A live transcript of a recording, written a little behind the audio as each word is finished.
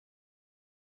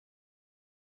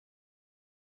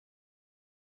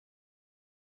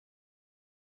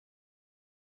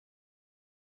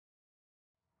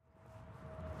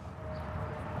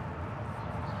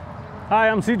Hi,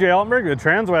 I'm CJ Altenberg with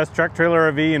Transwest Truck Trailer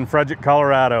RV in Frederick,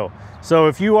 Colorado. So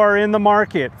if you are in the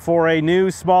market for a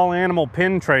new small animal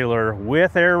pin trailer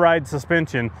with air ride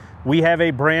suspension, we have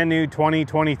a brand new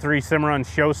 2023 Cimarron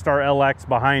Showstar LX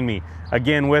behind me,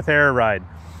 again with air ride.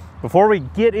 Before we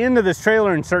get into this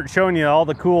trailer and start showing you all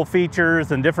the cool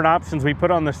features and different options we put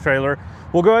on this trailer,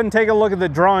 we'll go ahead and take a look at the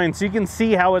drawing so you can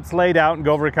see how it's laid out and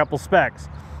go over a couple specs.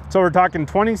 So we're talking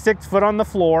 26 foot on the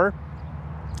floor.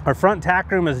 Our front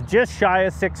tack room is just shy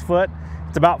of 6 foot.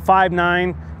 It's about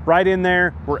 5'9", right in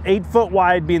there. We're 8 foot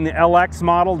wide being the LX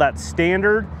model, that's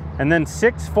standard, and then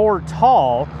 6'4"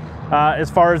 tall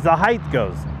as far as the height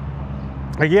goes.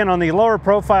 Again, on the lower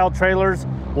profile trailers,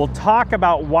 we'll talk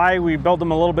about why we build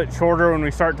them a little bit shorter when we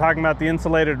start talking about the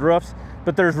insulated roofs,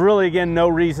 but there's really, again, no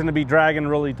reason to be dragging a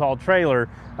really tall trailer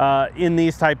in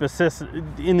these type of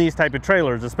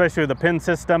trailers, especially with the pin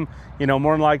system. You know,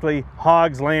 more than likely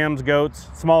hogs, lambs, goats,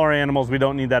 smaller animals, we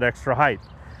don't need that extra height.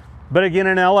 But again,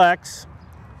 an LX,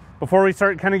 before we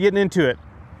start kind of getting into it,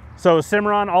 so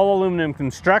Cimarron all aluminum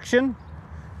construction.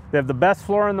 They have the best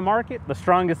floor in the market, the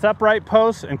strongest upright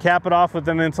posts, and cap it off with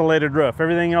an insulated roof.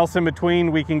 Everything else in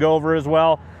between we can go over as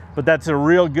well, but that's a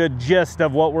real good gist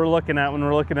of what we're looking at when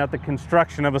we're looking at the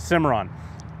construction of a Cimarron.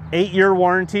 8-year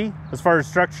warranty as far as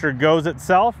structure goes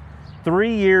itself,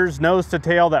 3 years nose to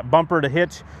tail, that bumper to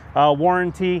hitch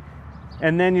warranty,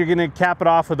 and then you're gonna cap it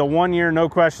off with a 1-year no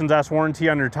questions asked warranty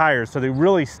on your tires. So they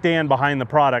really stand behind the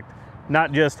product,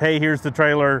 not just, hey, here's the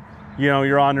trailer, you know,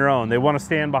 you're on your own. They want to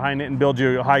stand behind it and build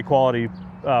you a high quality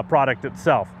product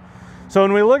itself. So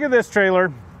when we look at this trailer,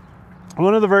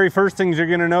 one of the very first things you're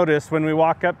going to notice when we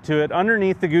walk up to it,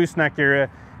 underneath the gooseneck area,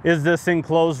 is this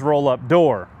enclosed roll-up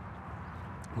door.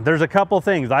 There's a couple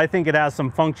things. I think it has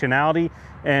some functionality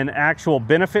and actual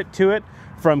benefit to it,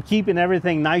 from keeping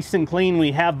everything nice and clean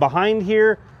we have behind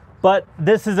here, but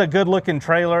this is a good looking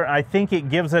trailer. I think it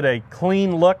gives it a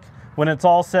clean look when it's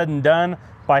all said and done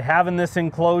by having this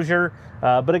enclosure.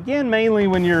 But again, mainly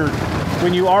when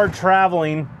you are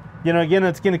traveling, you know, again,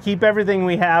 it's going to keep everything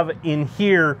we have in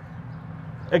here,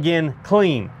 again,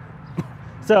 clean.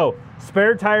 So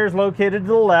spare tires located to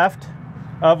the left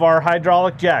of our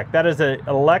hydraulic jack. That is an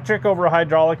electric over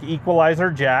hydraulic equalizer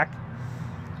jack.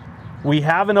 We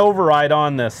have an override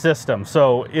on this system,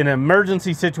 so in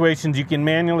emergency situations you can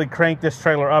manually crank this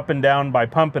trailer up and down by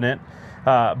pumping it.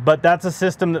 But that's a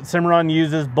system that Cimarron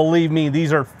uses. Believe me,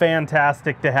 these are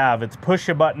fantastic to have. It's push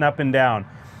a button up and down.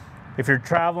 If you're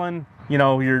traveling, you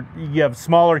know, you have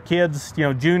smaller kids, you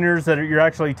know, juniors that you're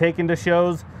actually taking to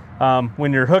shows,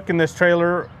 when you're hooking this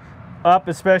trailer up,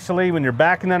 especially when you're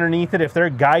backing underneath it, if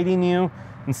they're guiding you,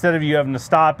 instead of you having to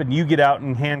stop and you get out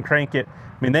and hand crank it,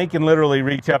 I mean, they can literally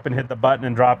reach up and hit the button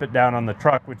and drop it down on the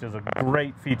truck, which is a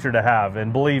great feature to have.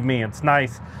 And believe me, it's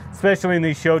nice, especially in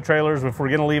these show trailers, if we're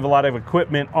going to leave a lot of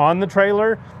equipment on the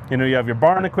trailer. You know, you have your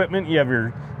barn equipment, you have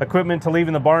your equipment to leave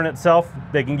in the barn itself.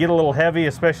 They can get a little heavy,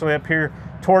 especially up here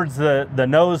towards the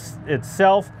nose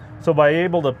itself. So by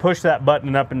able to push that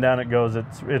button up and down it goes,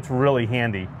 it's really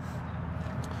handy.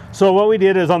 So what we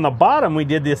did is on the bottom, we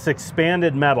did this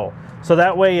expanded metal. So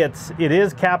that way it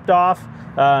is capped off.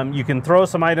 You can throw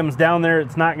some items down there.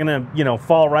 It's not gonna, you know,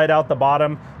 fall right out the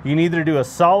bottom. You can either do a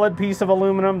solid piece of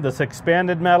aluminum, this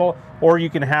expanded metal, or you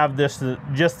can have this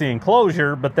just the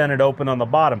enclosure, but then it open on the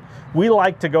bottom. We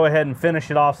like to go ahead and finish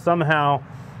it off somehow.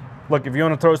 Look, if you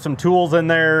want to throw some tools in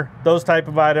there, those type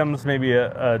of items, maybe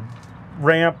a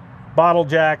ramp, bottle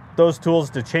jack, those tools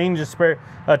to change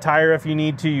a tire if you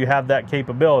need to, you have that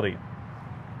capability.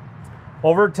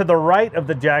 Over to the right of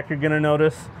the jack, you're going to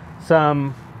notice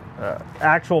some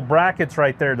actual brackets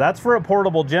right there. That's for a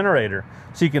portable generator.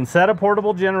 So you can set a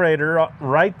portable generator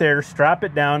right there, strap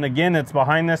it down. Again, it's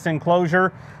behind this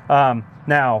enclosure.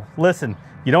 Now, listen,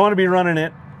 you don't want to be running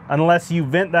it unless you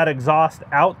vent that exhaust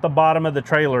out the bottom of the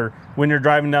trailer when you're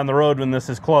driving down the road when this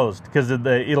is closed, because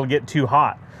it'll get too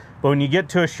hot. But when you get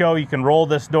to a show, you can roll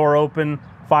this door open,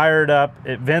 fire it up.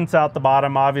 It vents out the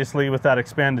bottom, obviously, with that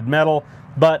expanded metal,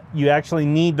 but you actually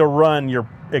need to run your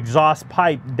exhaust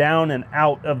pipe down and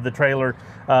out of the trailer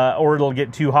or it'll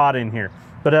get too hot in here.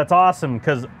 But that's awesome,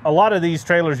 because a lot of these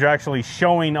trailers you're actually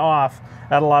showing off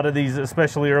at a lot of these,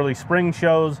 especially early spring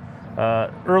shows,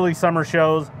 early summer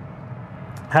shows.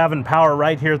 Having power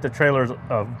right here at the trailer is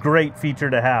a great feature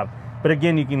to have. But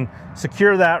again, you can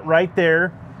secure that right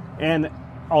there, and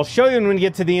I'll show you when we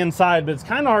get to the inside, but it's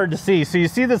kind of hard to see. So you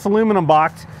see this aluminum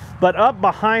box, but up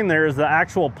behind there is the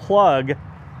actual plug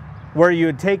where you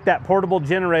would take that portable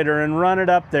generator and run it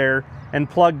up there and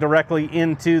plug directly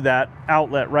into that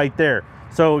outlet right there.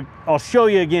 So I'll show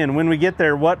you again when we get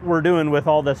there what we're doing with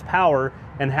all this power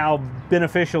and how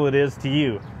beneficial it is to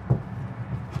you.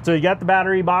 So you got the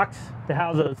battery box to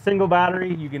house a single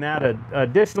battery. You can add an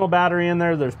additional battery in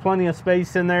there. There's plenty of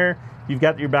space in there. You've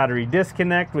got your battery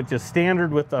disconnect, which is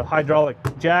standard with the hydraulic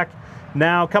jack.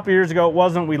 Now, a couple years ago it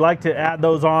wasn't. We like to add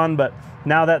those on, but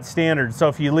now that's standard. So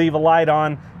if you leave a light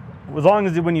on, as long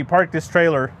as when you park this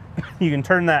trailer, you can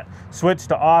turn that switch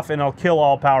to off and it'll kill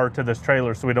all power to this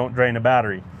trailer so we don't drain a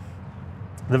battery.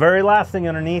 The very last thing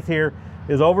underneath here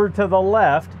is over to the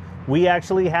left. We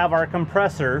actually have our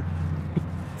compressor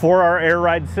for our air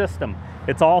ride system.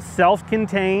 It's all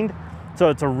self-contained, so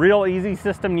it's a real easy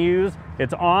system to use.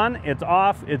 It's on, it's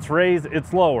off, it's raised,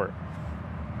 it's lower.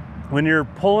 When you're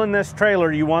pulling this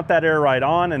trailer, you want that air ride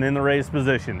on and in the raised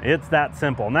position. It's that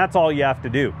simple, and that's all you have to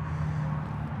do.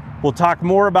 We'll talk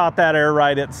more about that air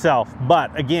ride itself,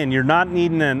 but again, you're not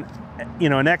needing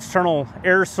an external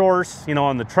air source,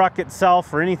 on the truck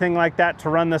itself or anything like that to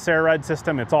run this air ride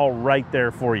system. It's all right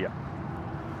there for you.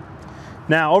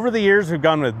 Now, over the years, we've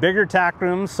gone with bigger tack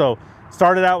rooms. So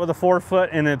started out with a 4-foot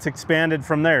and it's expanded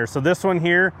from there. So this one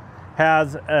here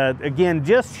has, again,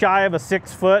 just shy of a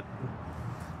 6-foot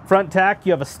front tack.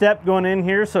 You have a step going in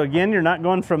here. So again, you're not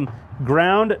going from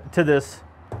ground to this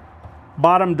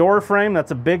bottom door frame.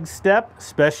 That's a big step,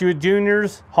 especially with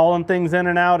juniors, hauling things in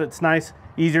and out. It's nice,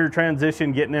 easier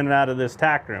transition getting in and out of this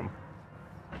tack room.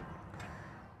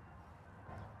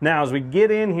 Now, as we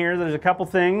get in here, there's a couple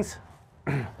things.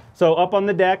 So up on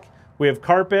the deck, we have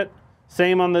carpet,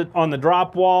 same on the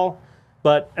drop wall,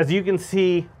 but as you can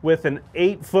see with an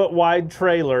 8-foot wide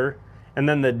trailer and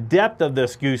then the depth of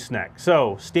this gooseneck.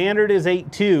 So standard is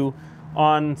 8.2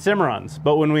 on Cimarrons,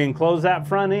 but when we enclose that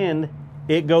front end,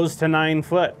 it goes to 9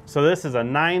 foot. So this is a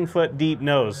 9-foot deep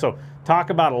nose. So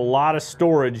talk about a lot of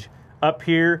storage up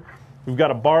here. We've got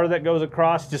a bar that goes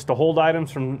across just to hold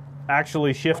items from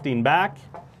actually shifting back.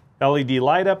 LED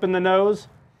light up in the nose.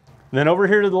 And then over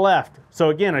here to the left.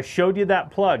 So again, I showed you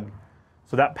that plug.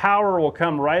 So that power will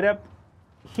come right up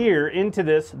here into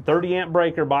this 30 amp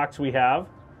breaker box we have.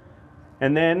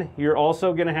 And then you're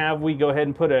also gonna have, we go ahead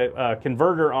and put a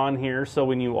converter on here. So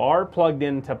when you are plugged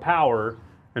into power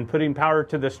and putting power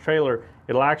to this trailer,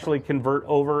 it'll actually convert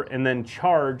over and then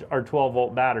charge our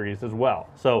 12-volt batteries as well.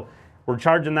 So we're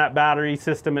charging that battery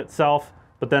system itself,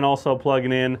 but then also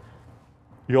plugging in.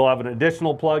 You'll have an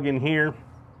additional plug in here,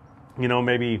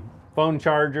 maybe phone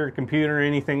charger, computer,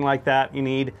 anything like that you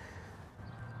need.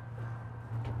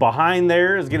 Behind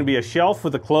there is going to be a shelf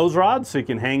with a clothes rod, so you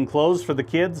can hang clothes for the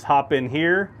kids. Hop in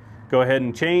here, go ahead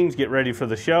and change, get ready for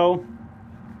the show.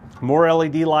 More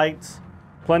LED lights,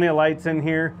 plenty of lights in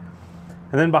here.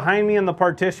 And then behind me in the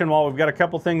partition wall, we've got a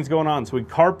couple things going on. So we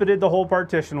carpeted the whole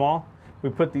partition wall. We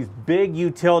put these big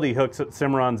utility hooks that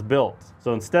Cimarron's built.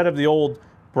 So instead of the old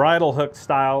bridle hook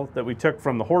style that we took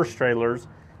from the horse trailers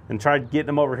and tried getting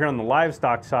them over here on the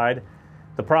livestock side,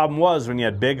 the problem was when you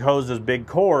had big hoses, big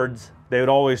cords, they would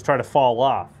always try to fall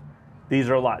off. These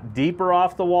are a lot deeper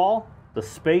off the wall. The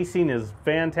spacing is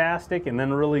fantastic and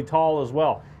then really tall as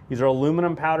well. These are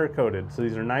aluminum powder coated, so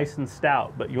these are nice and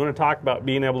stout. But you want to talk about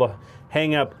being able to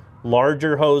hang up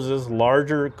larger hoses,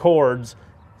 larger cords,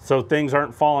 so things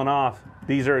aren't falling off.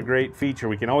 These are a great feature.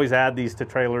 We can always add these to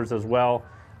trailers as well,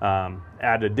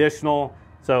 add additional.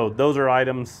 So those are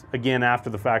items, again, after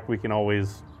the fact, we can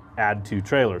always add to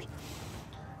trailers.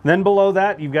 And then below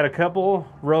that, you've got a couple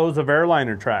rows of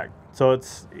airliner track. So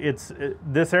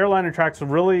this airliner track's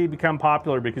really become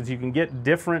popular because you can get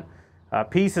different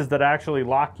pieces that actually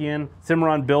lock in.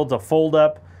 Cimarron builds a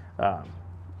fold-up,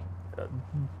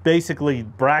 basically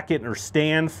bracket or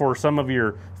stand for some of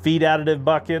your feed additive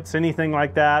buckets, anything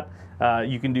like that.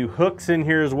 You can do hooks in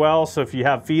here as well. So if you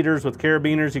have feeders with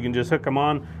carabiners, you can just hook them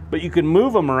on, but you can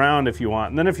move them around if you want.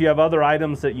 And then if you have other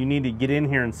items that you need to get in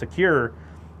here and secure,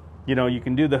 you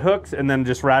can do the hooks and then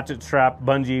just ratchet strap,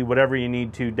 bungee, whatever you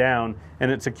need to down,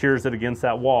 and it secures it against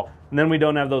that wall. And then we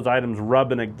don't have those items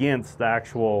rubbing against the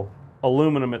actual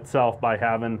aluminum itself by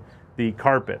having the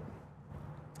carpet.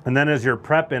 And then as you're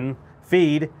prepping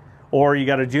feed, or you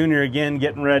got a junior again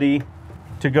getting ready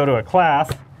to go to a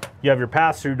class, you have your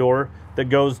pass-through door that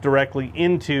goes directly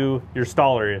into your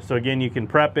stall area. So again, you can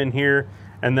prep in here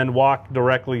and then walk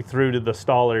directly through to the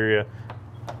stall area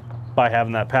by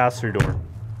having that pass-through door.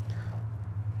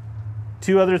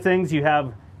 Two other things, you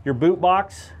have your boot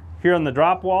box here on the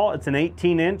drop wall. It's an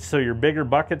 18-inch, so your bigger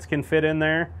buckets can fit in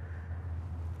there.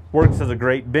 Works as a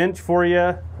great bench for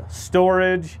you,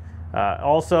 storage,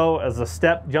 also as a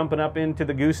step jumping up into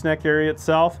the gooseneck area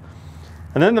itself.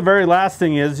 And then the very last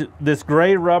thing is this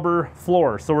gray rubber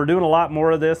floor. So we're doing a lot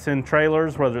more of this in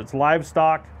trailers, whether it's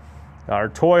livestock, our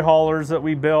toy haulers that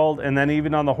we build, and then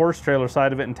even on the horse trailer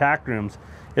side of it in tack rooms.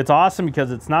 It's awesome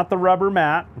because it's not the rubber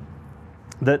mat.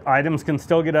 that items can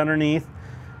still get underneath.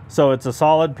 So it's a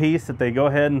solid piece that they go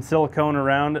ahead and silicone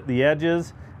around at the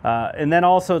edges. And then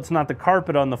also it's not the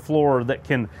carpet on the floor that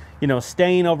can, you know,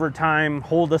 stain over time,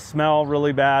 hold a smell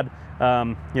really bad,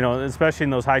 you know, especially in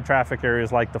those high traffic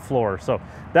areas like the floor. So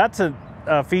that's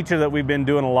a feature that we've been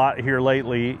doing a lot here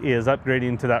lately, is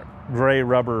upgrading to that gray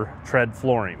rubber tread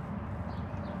flooring.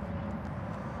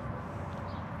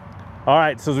 All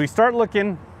right, so as we start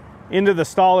looking into the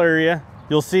stall area,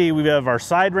 you'll see we have our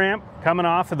side ramp coming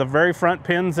off of the very front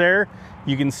pins there.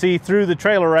 You can see through the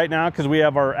trailer right now because we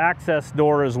have our access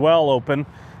door as well open.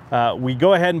 We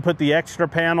go ahead and put the extra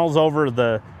panels over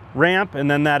the ramp and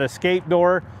then that escape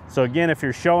door. So again, if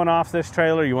you're showing off this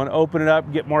trailer, you want to open it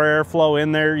up, get more airflow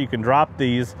in there, you can drop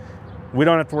these. We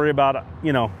don't have to worry about,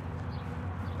 you know,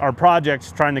 our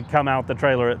projects trying to come out the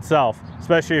trailer itself,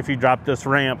 especially if you drop this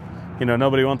ramp. You know,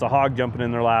 nobody wants a hog jumping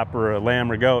in their lap or a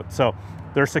lamb or goat. So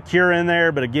they're secure in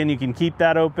there, but again, you can keep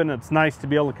that open. It's nice to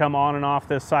be able to come on and off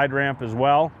this side ramp as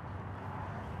well.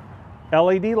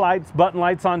 LED lights, button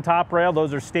lights on top rail,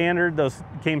 those are standard. Those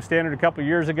came standard a couple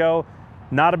years ago.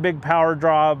 Not a big power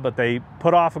draw, but they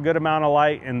put off a good amount of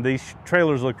light, and these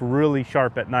trailers look really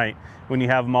sharp at night when you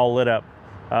have them all lit up.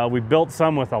 We built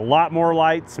some with a lot more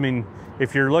lights. I mean,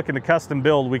 if you're looking to custom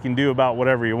build, we can do about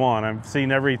whatever you want. I've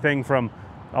seen everything from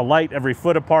a light every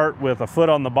foot apart with a foot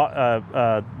on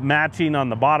the matching on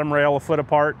the bottom rail, a foot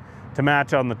apart to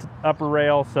match on the upper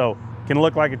rail. So it can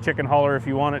look like a chicken hauler if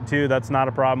you want it to. That's not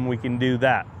a problem. We can do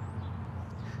that.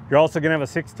 You're also going to have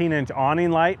a 16-inch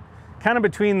awning light, kind of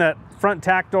between that front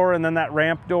tack door and then that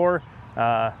ramp door.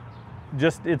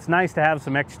 It's nice to have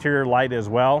some exterior light as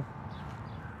well.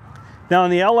 Now on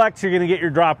the LX, you're going to get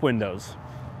your drop windows.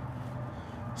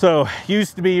 So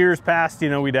used to be years past, you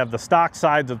know, we'd have the stock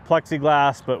sides with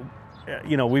plexiglass, but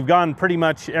you know, we've gone pretty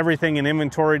much everything in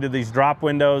inventory to these drop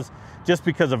windows just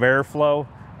because of airflow.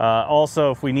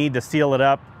 Also, if we need to seal it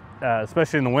up,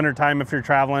 especially in the wintertime if you're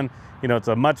traveling, you know, it's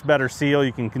a much better seal.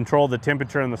 You can control the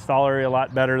temperature in the stall area a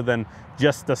lot better than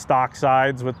just the stock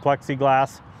sides with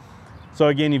plexiglass. So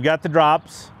again, you've got the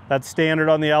drops, that's standard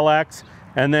on the LX,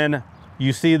 and then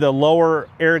you see the lower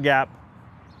air gap,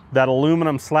 that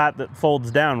aluminum slat that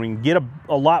folds down. We can get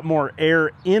a lot more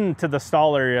air into the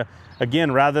stall area,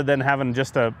 again, rather than having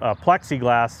just a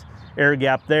plexiglass air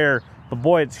gap there. But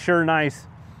boy, it's sure nice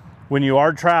when you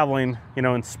are traveling, you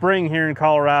know, in spring here in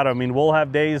Colorado. I mean, we'll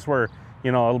have days where,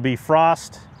 you know, it'll be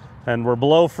frost and we're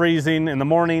below freezing in the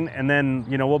morning, and then,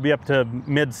 you know, we'll be up to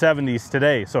mid 70s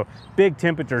today. So big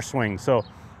temperature swings. So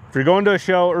if you're going to a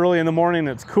show early in the morning,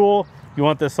 it's cool. You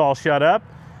want this all shut up.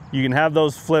 You can have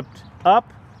those flipped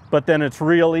up, but then it's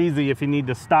real easy if you need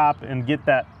to stop and get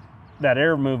that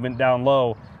air movement down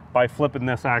low by flipping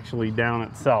this actually down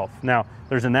itself. Now,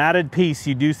 there's an added piece.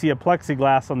 You do see a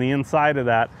plexiglass on the inside of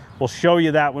that. We'll show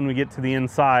you that when we get to the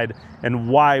inside and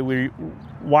why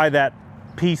that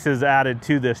piece is added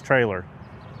to this trailer.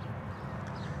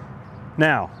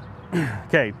 Now,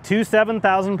 okay, two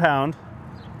 7,000-pound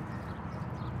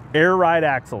air ride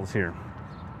axles here.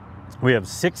 We have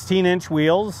 16-inch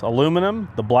wheels, aluminum,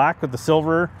 the black with the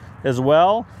silver as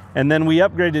well. And then we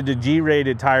upgraded to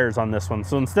G-rated tires on this one.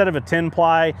 So instead of a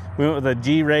 10-ply, we went with a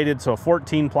G-rated, so a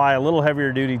 14-ply, a little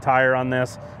heavier duty tire on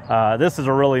this. This is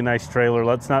a really nice trailer.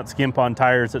 Let's not skimp on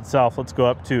tires itself. Let's go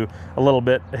up to a little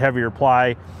bit heavier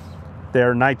ply.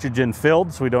 They're nitrogen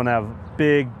filled, so we don't have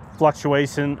big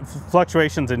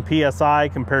fluctuations in PSI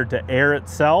compared to air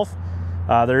itself.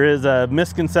 There is a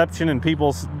misconception, and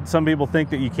some people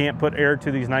think that you can't put air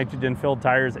to these nitrogen filled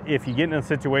tires. If you get in a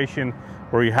situation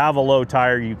where you have a low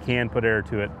tire, you can put air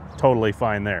to it. Totally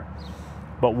fine there.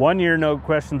 But 1 year, no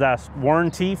questions asked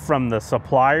warranty from the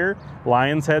supplier,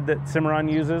 Lion's Head, that Cimarron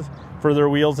uses for their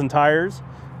wheels and tires.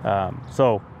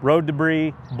 So road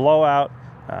debris, blowout,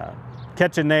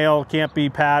 catch a nail, can't be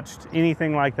patched,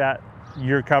 anything like that,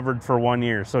 you're covered for 1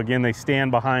 year. So again, they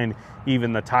stand behind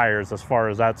even the tires as far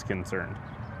as that's concerned.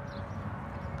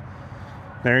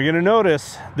 Now you're gonna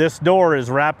notice this door is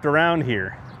wrapped around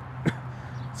here.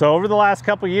 So over the last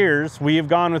couple years, we have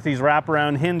gone with these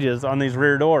wraparound hinges on these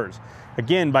rear doors.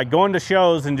 Again, by going to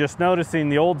shows and just noticing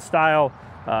the old style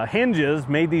hinges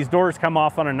made these doors come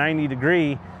off on a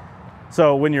 90-degree.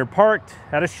 So when you're parked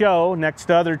at a show next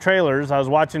to other trailers, I was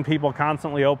watching people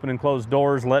constantly open and close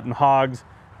doors, letting hogs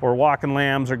or walking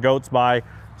lambs or goats by.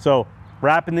 So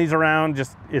wrapping these around,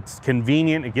 it's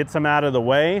convenient. It gets them out of the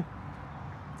way.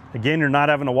 Again, you're not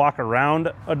having to walk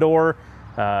around a door.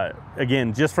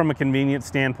 Again, just from a convenience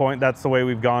standpoint, that's the way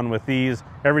we've gone with these.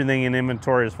 Everything in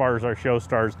inventory as far as our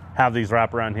Showstars have these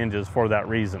wraparound hinges for that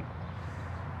reason.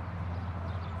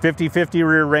 50/50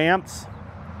 rear ramps.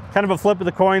 kind of a flip of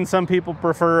the coin. Some people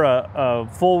prefer a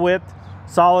full width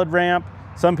solid ramp.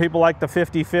 Some people like the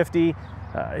 50/50.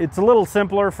 It's a little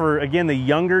simpler for, again, the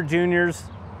younger juniors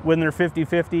when they're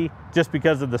 50/50, just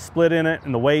because of the split in it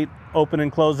and the weight, open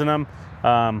and closing them.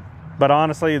 But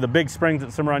honestly, the big springs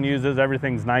that Cimarron uses,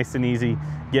 everything's nice and easy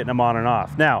getting them on and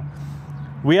off. Now,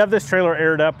 we have this trailer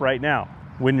aired up right now.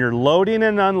 When you're loading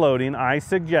and unloading, I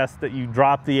suggest that you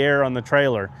drop the air on the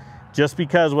trailer, just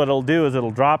because what it'll do is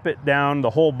it'll drop it down the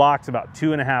whole box about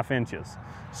 2.5 inches.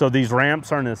 So these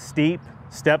ramps aren't as steep,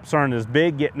 steps aren't as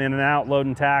big getting in and out, load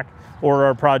and tack, or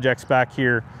our projects back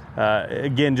here.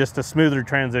 Again, just a smoother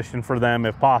transition for them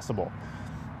if possible.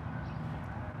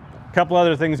 A couple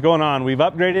other things going on. We've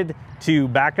upgraded to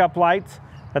backup lights.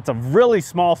 That's a really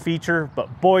small feature,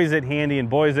 but boy is it handy, and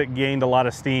boy is it gained a lot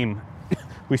of steam.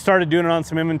 We started doing it on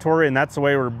some inventory, and that's the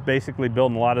way we're basically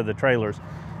building a lot of the trailers.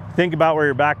 Think about where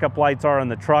your backup lights are in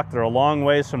the truck. They're a long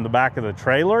ways from the back of the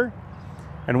trailer,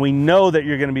 and we know that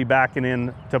you're going to be backing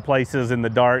into places in the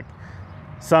dark,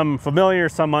 some familiar,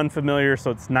 some unfamiliar,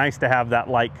 so it's nice to have that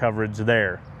light coverage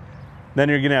there. Then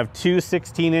you're going to have two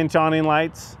 16-inch awning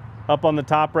lights up on the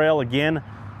top rail. Again,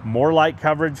 more light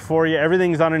coverage for you.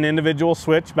 Everything's on an individual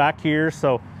switch back here,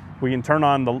 so we can turn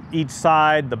on each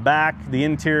side, the back, the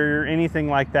interior, anything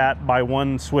like that by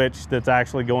one switch that's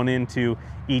actually going into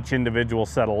each individual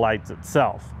set of lights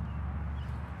itself.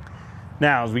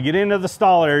 Now, as we get into the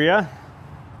stall area,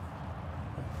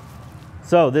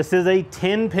 so this is a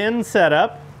 10-pin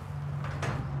setup.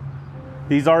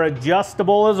 These are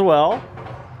adjustable as well.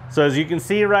 So as you can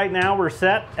see right now, we're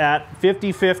set at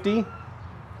 50/50.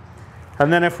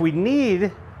 And then if we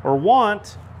need or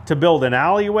want to build an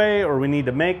alleyway, or we need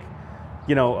to make,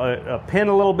 you know, a pin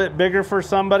a little bit bigger for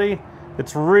somebody,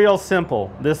 it's real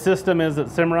simple. This system is that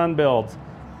Cimarron builds.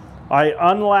 I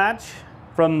unlatch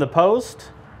from the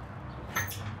post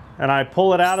and I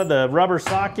pull it out of the rubber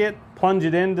socket, plunge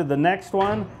it into the next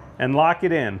one, and lock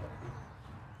it in.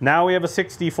 Now we have a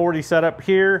 60/40 setup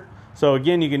here. So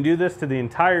again, you can do this to the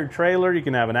entire trailer. You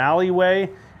can have an alleyway.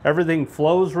 Everything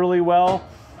flows really well.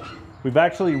 We've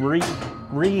actually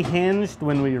re-hinged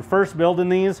when we were first building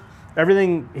these.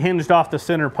 Everything hinged off the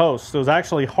center post. So it was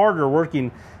actually harder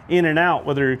working in and out,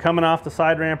 whether you're coming off the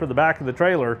side ramp or the back of the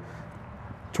trailer,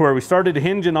 to where we started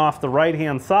hinging off the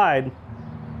right-hand side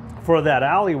for that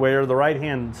alleyway or the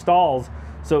right-hand stalls.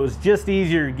 So it was just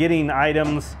easier getting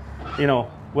items, you know,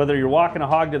 whether you're walking a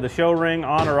hog to the show ring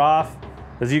on or off.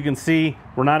 As you can see,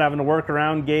 we're not having to work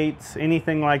around gates,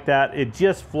 anything like that. It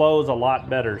just flows a lot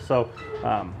better. So,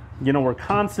 you know, we're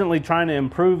constantly trying to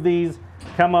improve these,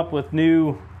 come up with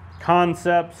new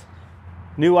concepts,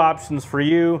 new options for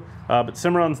you. But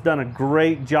Cimarron's done a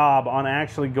great job on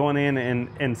actually going in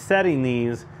and setting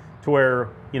these to where,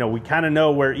 you know, we kind of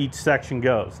know where each section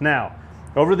goes. Now,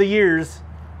 over the years,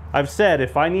 I've said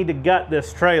if I need to gut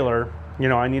this trailer, you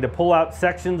know, I need to pull out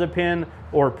sections of pin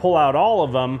or pull out all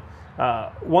of them.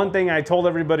 One thing I told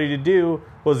everybody to do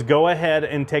was go ahead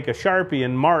and take a Sharpie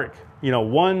and mark, you know,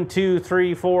 1, 2,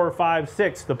 3, 4, 5,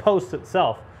 6, the post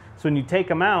itself. So when you take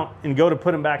them out and go to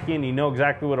put them back in, you know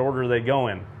exactly what order they go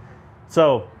in.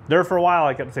 So there for a while,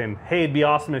 I kept saying, hey, it'd be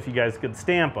awesome if you guys could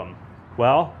stamp them.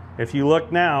 Well, if you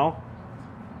look now,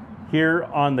 here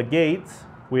on the gates,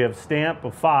 we have stamp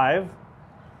of 5.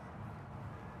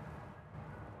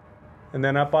 And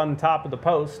then up on top of the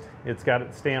post, it's got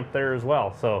it stamped there as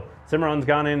well. So Cimarron's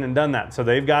gone in and done that. So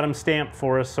they've got them stamped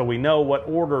for us, so we know what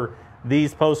order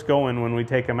these posts go in when we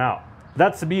take them out.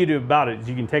 That's the beauty about it, is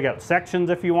you can take out sections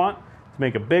if you want to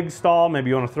make a big stall. Maybe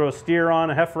you want to throw a steer on,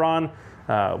 a heifer on.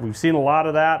 We've seen a lot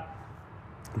of that.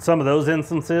 In some of those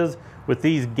instances with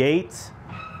these gates,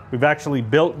 we've actually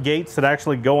built gates that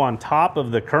actually go on top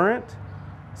of the current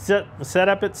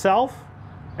setup itself,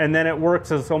 and then it works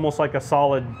as almost like a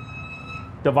solid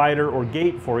divider or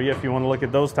gate for you if you want to look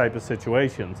at those type of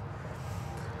situations.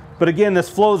 But again, this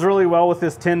flows really well with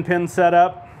this 10-pin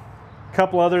setup. A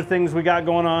couple other things we got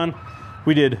going on.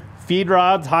 We did feed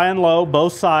rods high and low,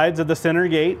 both sides of the center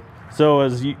gate. So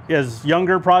as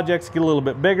younger projects get a little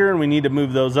bit bigger and we need to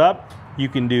move those up, you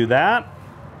can do that.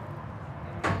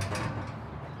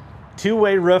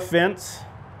 Two-way roof vents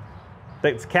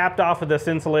that's capped off of this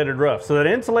insulated roof. So that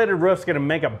insulated roof is going to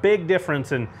make a big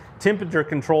difference in temperature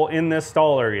control in this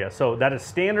stall area. So that is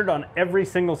standard on every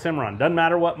single Cimarron. Doesn't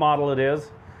matter what model it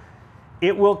is.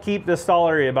 It will keep this stall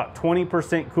area about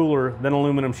 20% cooler than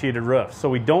aluminum sheeted roofs. So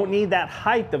we don't need that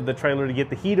height of the trailer to get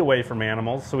the heat away from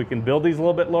animals. So we can build these a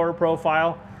little bit lower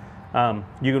profile.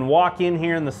 You can walk in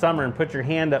here in the summer and put your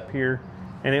hand up here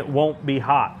and it won't be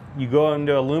hot. You go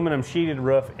into aluminum sheeted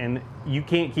roof and you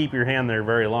can't keep your hand there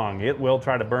very long. It will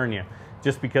try to burn you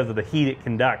just because of the heat it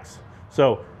conducts.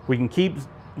 So We can keep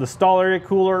the stall area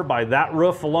cooler by that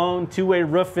roof alone, two-way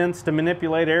roof vents to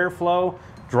manipulate airflow,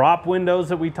 drop windows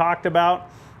that we talked about,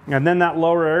 and then that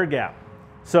lower air gap.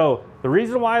 So the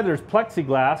reason why there's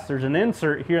plexiglass, there's an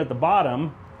insert here at the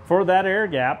bottom for that air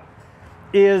gap,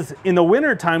 is in the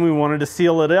winter time we wanted to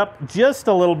seal it up just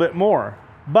a little bit more.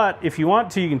 But if you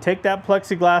want to, you can take that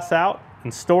plexiglass out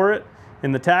and store it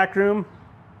in the tack room.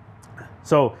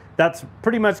 So that's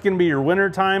pretty much going to be your winter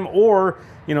time, or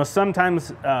you know,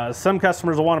 sometimes some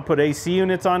customers will want to put AC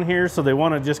units on here, so they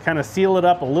want to just kind of seal it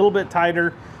up a little bit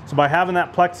tighter. So by having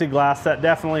that plexiglass, that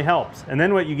definitely helps. And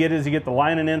then what you get is you get the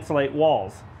line and insulate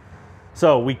walls.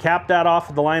 So we cap that off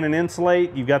with the line and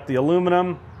insulate. You've got the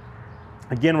aluminum.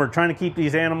 Again, we're trying to keep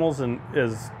these animals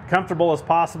as comfortable as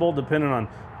possible, depending on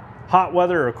hot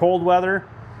weather or cold weather.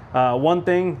 One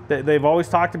thing that they've always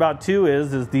talked about too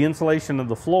is the insulation of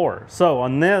the floor. So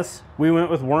on this, we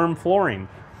went with worm flooring.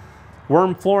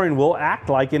 Worm flooring will act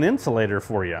like an insulator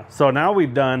for you. So now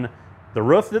we've done the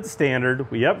roof that's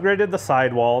standard, we upgraded the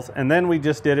sidewalls, and then we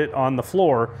just did it on the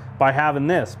floor by having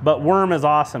this. But worm is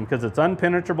awesome because it's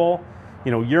unpenetrable.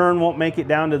 You know, urine won't make it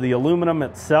down to the aluminum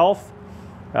itself.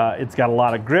 It's got a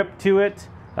lot of grip to it.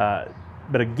 But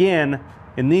again,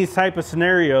 in these type of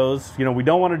scenarios, you know, we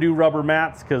don't want to do rubber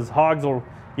mats because hogs will,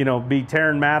 you know, be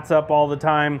tearing mats up all the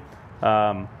time.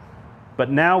 But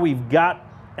now we've got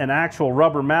an actual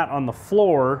rubber mat on the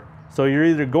floor, so you're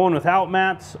either going without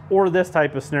mats, or this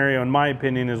type of scenario, in my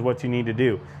opinion, is what you need to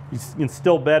do. You can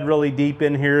still bed really deep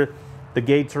in here. The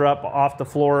gates are up off the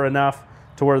floor enough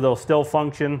to where they'll still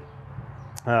function.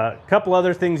 A couple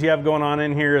other things you have going on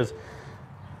in here is,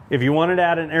 if you wanted to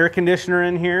add an air conditioner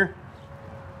in here,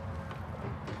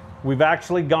 we've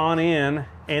actually gone in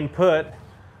and put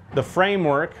the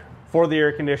framework for the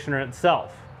air conditioner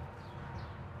itself.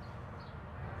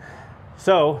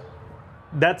 So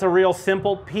that's a real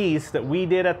simple piece that we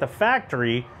did at the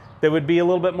factory that would be a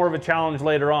little bit more of a challenge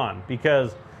later on,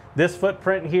 because this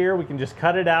footprint here, we can just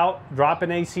cut it out, drop an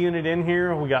AC unit in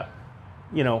here. We got,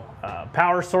 you know,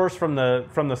 power source from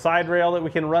the side rail that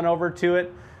we can run over to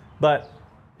it. But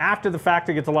after the fact,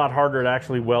 it gets a lot harder to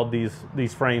actually weld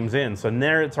these frames in. So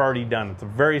there it's already done. It's a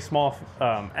very small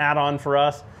add-on for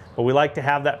us, but we like to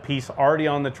have that piece already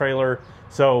on the trailer.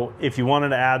 So if you wanted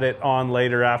to add it on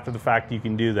later after the fact, you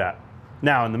can do that.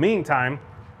 Now, in the meantime,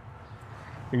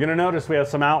 you're gonna notice we have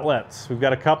some outlets. We've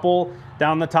got a couple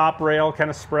down the top rail, kind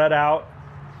of spread out.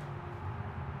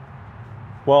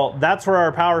 Well, that's where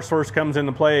our power source comes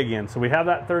into play again. So we have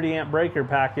that 30 amp breaker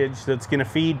package that's gonna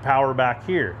feed power back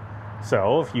here.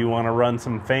 So if you wanna run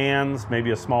some fans,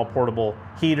 maybe a small portable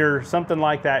heater, something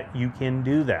like that, you can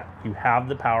do that. You have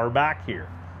the power back here.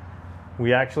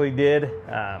 We actually did,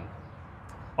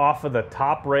 off of the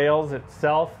top rails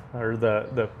itself, or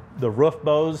the roof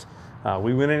bows,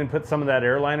 we went in and put some of that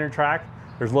airliner track.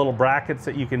 There's little brackets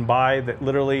that you can buy that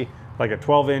literally, like a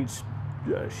 12-inch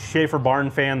Schaefer barn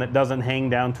fan that doesn't hang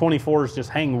down. 24s just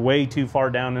hang way too far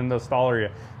down in the stall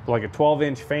area. But like a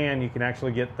 12-inch fan, you can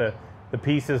actually get the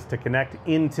pieces to connect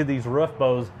into these roof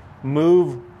bows,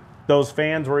 move those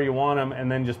fans where you want them,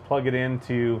 and then just plug it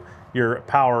into your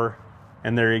power,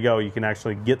 and there you go. You can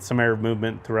actually get some air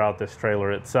movement throughout this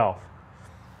trailer itself.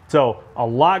 So a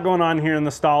lot going on here in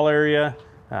the stall area.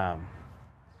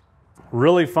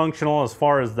 Really functional as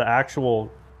far as the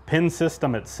actual pin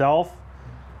system itself.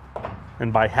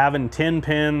 And by having 10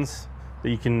 pins, that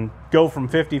you can go from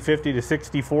 50-50 to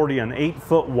 60-40 an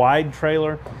 8-foot wide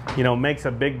trailer, you know, makes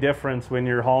a big difference when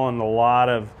you're hauling a lot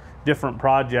of different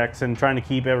projects and trying to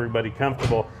keep everybody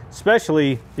comfortable,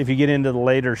 especially if you get into the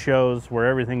later shows where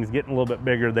everything's getting a little bit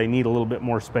bigger, they need a little bit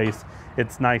more space.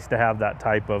 It's nice to have that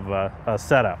type of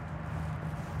setup.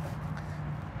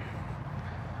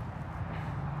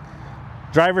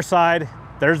 Driver side,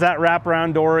 there's that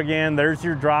wraparound door again, there's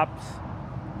your drops,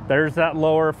 there's that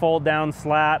lower fold down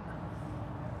slat,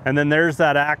 and then there's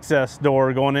that access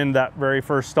door going into that very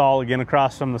first stall, again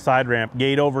across from the side ramp,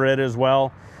 gate over it as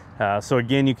well. So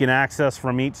again, you can access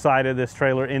from each side of this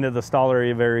trailer into the stall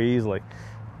area very easily.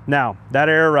 Now, that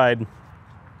air ride,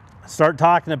 start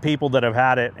talking to people that have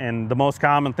had it, and the most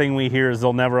common thing we hear is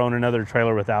they'll never own another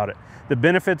trailer without it. The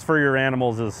benefits for your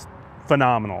animals is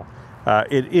phenomenal.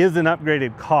 It is an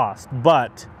upgraded cost,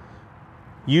 but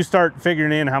you start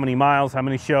figuring in how many miles, how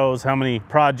many shows, how many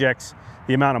projects,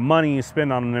 the amount of money you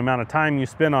spend on them, the amount of time you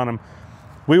spend on them.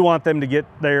 We want them to get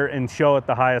there and show at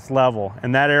the highest level.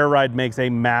 And that air ride makes a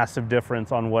massive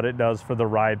difference on what it does for the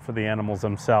ride for the animals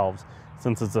themselves.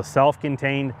 Since it's a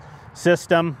self-contained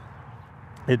system,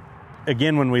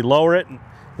 again, when we lower it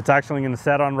It's actually going to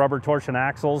set on rubber torsion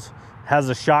axles, has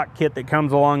a shock kit that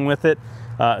comes along with it.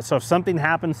 So if something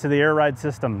happens to the air ride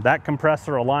system, that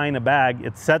compressor, a line, a bag,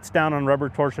 it sets down on rubber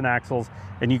torsion axles,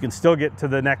 and you can still get to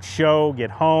the next show,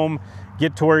 get home,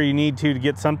 get to where you need to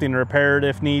get something repaired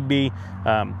if need be.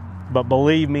 But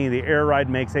believe me, the air ride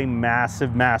makes a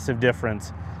massive, massive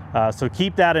difference. So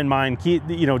keep that in mind.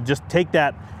 Just take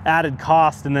that added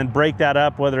cost and then break that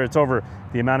up, whether it's over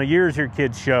the amount of years your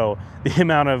kids show, the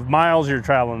amount of miles you're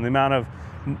traveling, the amount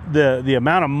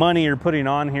of money you're putting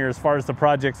on here as far as the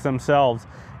projects themselves.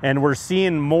 And we're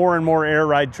seeing more and more air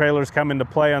ride trailers come into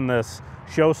play on this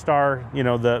Showstar,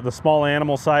 the small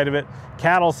animal side of it.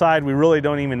 Cattle side, we really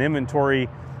don't even inventory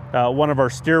one of our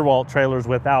steer vault trailers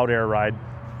without air ride,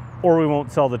 or we won't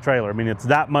sell the trailer. I mean, it's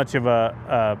that much of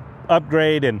a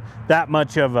upgrade and that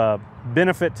much of a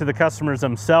benefit to the customers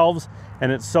themselves,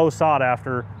 and it's so sought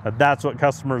after that that's what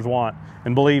customers want.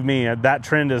 And believe me, that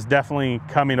trend is definitely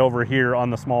coming over here on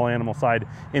the small animal side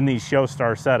in these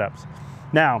Showstar setups.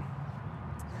 Now,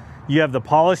 you have the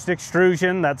polished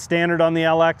extrusion that's standard on the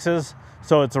LXs,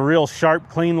 so it's a real sharp,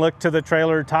 clean look to the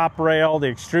trailer, top rail, the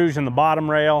extrusion, the bottom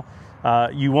rail.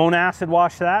 You won't acid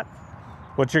wash that.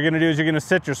 What you're going to do is you're going to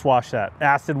citrus wash that.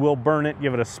 Acid will burn it,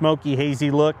 give it a smoky,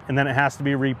 hazy look, and then it has to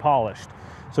be repolished.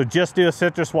 So just do a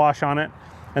citrus wash on it.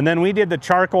 And then we did the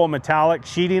charcoal metallic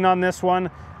sheeting on this one.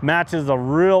 Matches a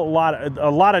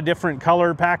lot of different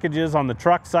color packages on the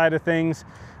truck side of things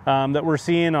that we're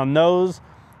seeing on those.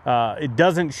 It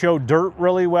doesn't show dirt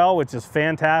really well, which is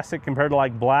fantastic compared to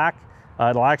like black.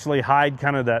 It'll actually hide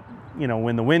kind of that,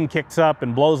 when the wind kicks up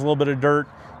and blows a little bit of dirt.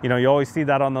 You always see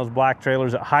that on those black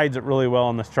trailers. It hides it really well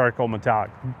on this charcoal metallic.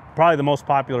 Probably the most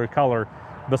popular color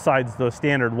besides the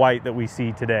standard white that we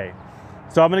see today.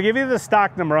 So I'm going to give you the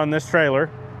stock number on this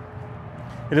trailer.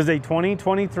 It is a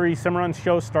 2023 Cimarron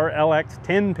Showstar LX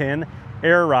 10-pin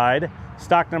air ride.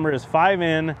 Stock number is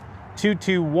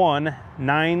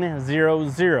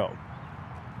 5N221900.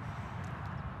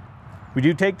 We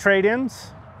do take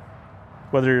trade-ins,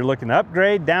 whether you're looking to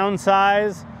upgrade,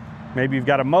 downsize, maybe you've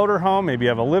got a motor home, maybe you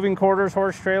have a living quarters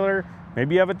horse trailer,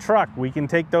 maybe you have a truck. We can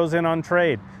take those in on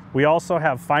trade. We also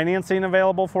have financing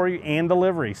available for you and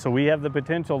delivery. So we have the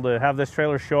potential to have this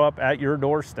trailer show up at your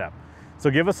doorstep. So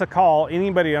give us a call.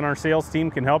 Anybody on our sales team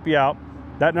can help you out.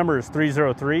 That number is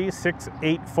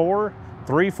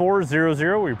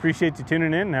 303-684-3400. We appreciate you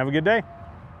tuning in and have a good day.